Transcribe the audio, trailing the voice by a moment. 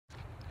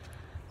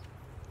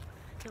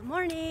Good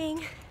morning.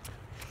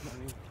 Good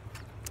morning.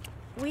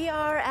 We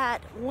are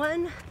at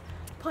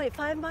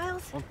 1.5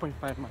 miles.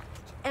 1.5 miles.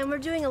 And we're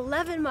doing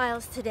 11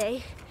 miles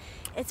today.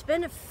 It's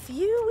been a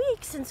few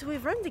weeks since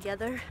we've run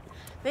together,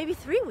 maybe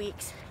 3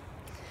 weeks.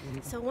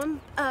 So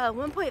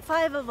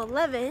 1.5 of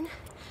 11.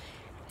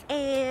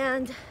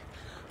 And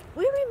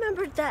we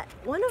remembered that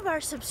one of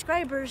our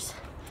subscribers,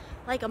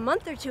 like a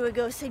month or two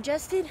ago,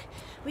 suggested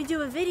we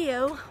do a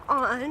video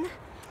on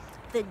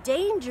the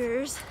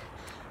dangers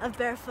of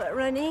barefoot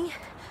running.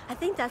 I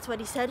think that's what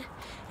he said,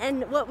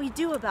 and what we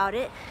do about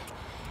it.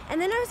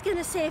 And then I was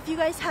gonna say, if you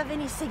guys have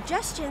any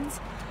suggestions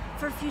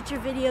for future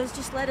videos,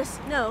 just let us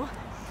know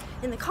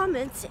in the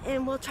comments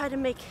and we'll try to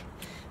make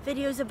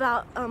videos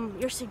about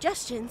your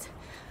suggestions.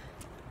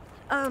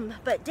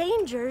 But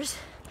dangers,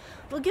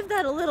 we'll give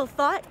that a little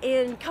thought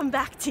and come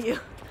back to you.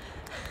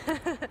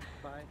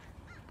 Bye.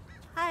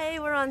 Hi,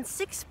 we're on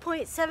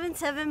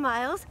 6.77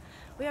 miles.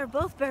 We are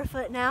both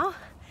barefoot now,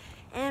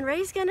 and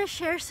Ray's gonna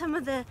share some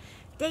of the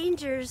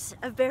dangers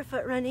of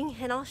barefoot running,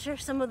 and I'll share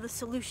some of the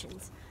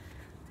solutions.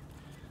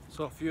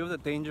 So a few of the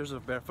dangers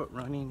of barefoot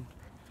running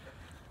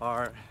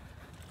are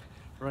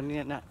running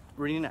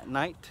at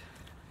night.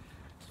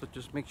 So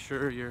just make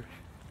sure you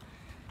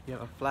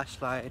have a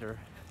flashlight, or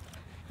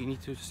you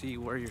need to see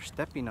where you're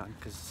stepping on,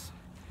 because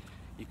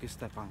you can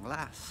step on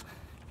glass.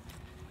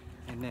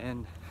 And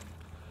then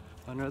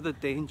another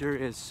danger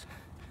is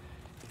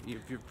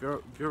if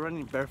you're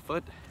running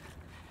barefoot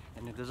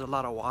and if there's a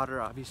lot of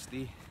water,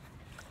 obviously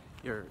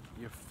your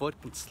foot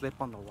can slip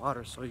on the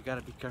water, so you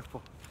gotta be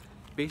careful.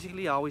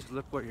 Basically, always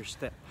look where you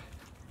step.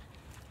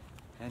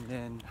 And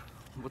then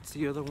what's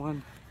the other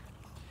one?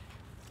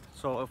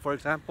 So for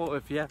example,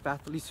 if you have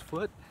athlete's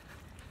foot,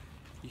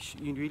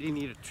 you really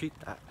need to treat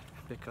that,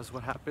 because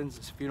what happens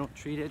is if you don't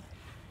treat it,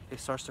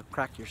 it starts to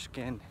crack your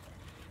skin,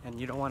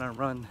 and you don't want to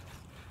run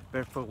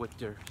barefoot with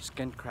your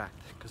skin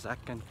cracked, because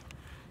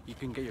you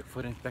can get your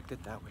foot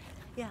infected that way.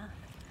 Yeah.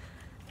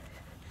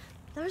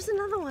 There was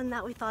another one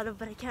that we thought of,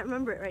 but I can't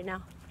remember it right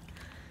now.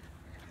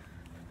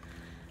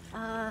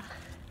 I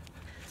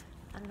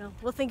don't know.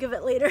 We'll think of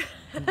it later.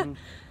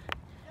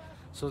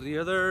 So the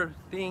other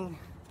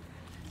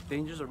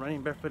dangers of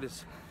running barefoot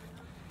is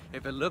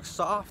if it looks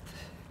soft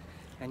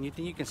and you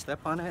think you can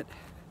step on it,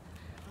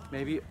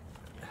 maybe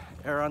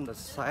err on the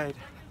side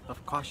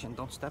of caution.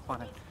 Don't step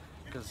on it,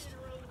 because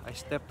I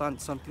stepped on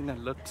something that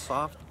looked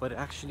soft, but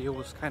actually it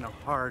was kind of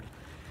hard.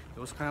 It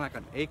was kind of like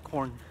an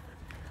acorn.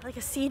 Like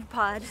a seed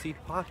pod.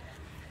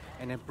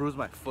 And it bruised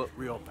my foot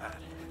real bad.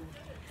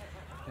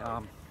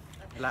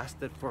 It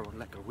lasted for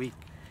like a week,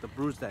 the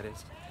bruise that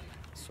is.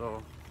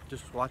 So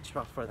just watch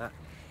out for that.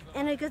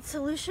 And a good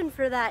solution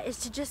for that is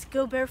to just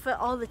go barefoot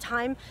all the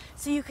time,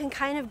 so you can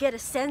kind of get a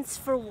sense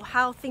for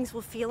how things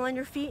will feel on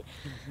your feet.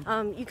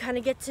 You kind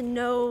of get to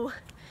know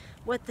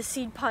what the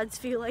seed pods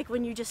feel like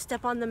when you just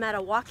step on them at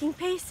a walking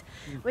pace,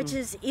 which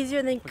is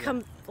easier than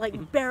come like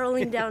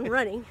barreling down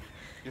running.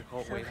 Your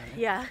whole weight on it.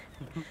 Yeah.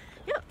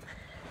 Yep.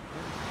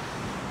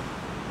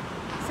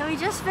 So we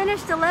just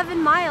finished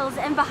 11 miles,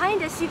 and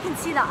behind us you can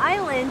see the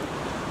island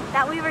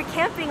that we were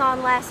camping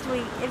on last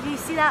week. If you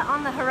see that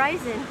on the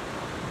horizon,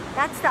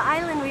 that's the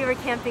island we were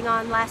camping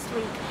on last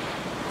week.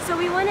 So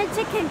we wanted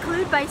to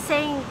conclude by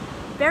saying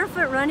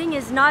barefoot running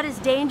is not as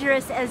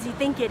dangerous as you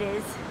think it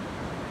is.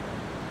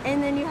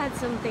 And then you had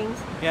some things.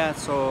 Yeah,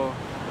 so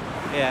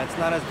it's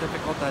not as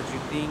difficult as you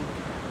think.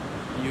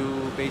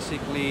 You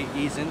basically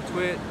ease into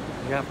it.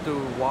 You have to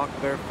walk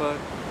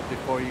barefoot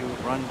before you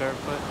run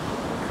barefoot.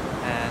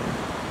 And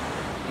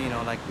you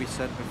know, like we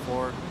said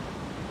before,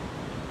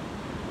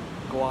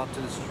 go out to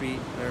the street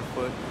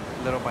barefoot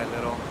little by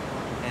little,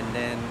 and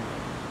then,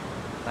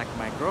 like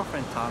my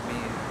girlfriend taught me,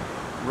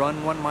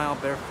 run 1 mile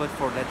barefoot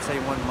for, let's say,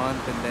 1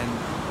 month, and then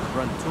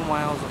run 2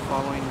 miles the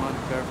following month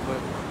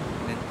barefoot,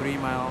 and then 3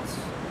 miles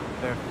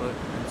barefoot,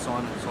 and so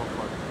on and so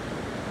forth.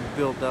 You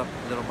build up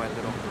little by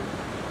little.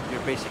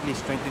 You're basically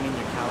strengthening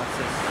your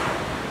calluses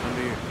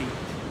under your feet.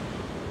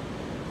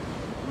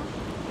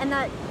 And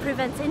that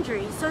prevents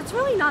injuries. So it's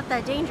really not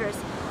that dangerous.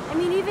 I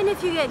mean, even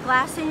if you get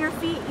glass in your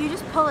feet, you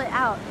just pull it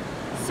out.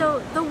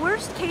 So the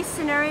worst case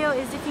scenario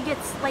is if you get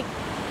like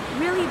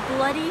really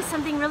bloody,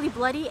 something really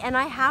bloody, and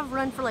I have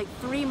run for like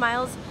 3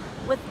 miles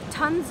with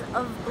tons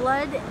of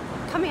blood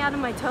coming out of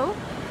my toe.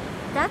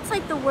 That's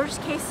like the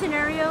worst case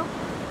scenario,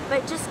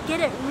 but just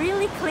get it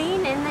really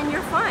clean and then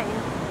you're fine.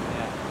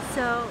 Yeah.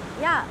 So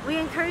yeah, we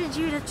encourage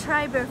you to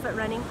try barefoot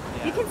running.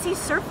 Yeah. You can see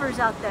surfers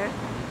out there.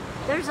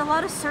 There's a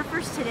lot of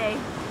surfers today.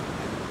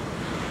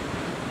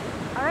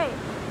 All right,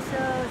 so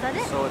is that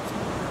it? So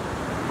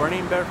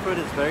running barefoot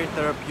is very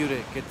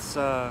therapeutic.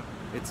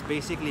 It's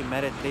basically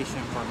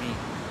meditation for me.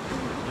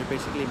 You're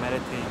basically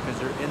meditating because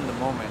you're in the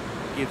moment.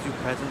 It gives you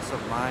presence of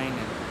mind,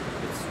 and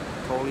it's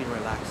totally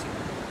relaxing.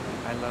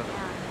 I love it.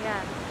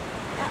 Yeah.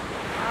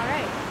 All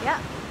right, yeah.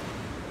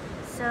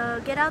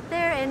 So get out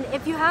there, and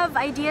if you have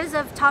ideas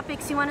of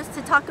topics you want us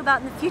to talk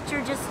about in the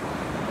future, just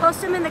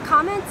post them in the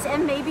comments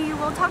and maybe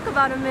we'll talk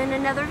about them in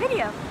another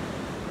video.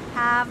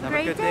 Have a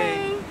great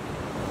day.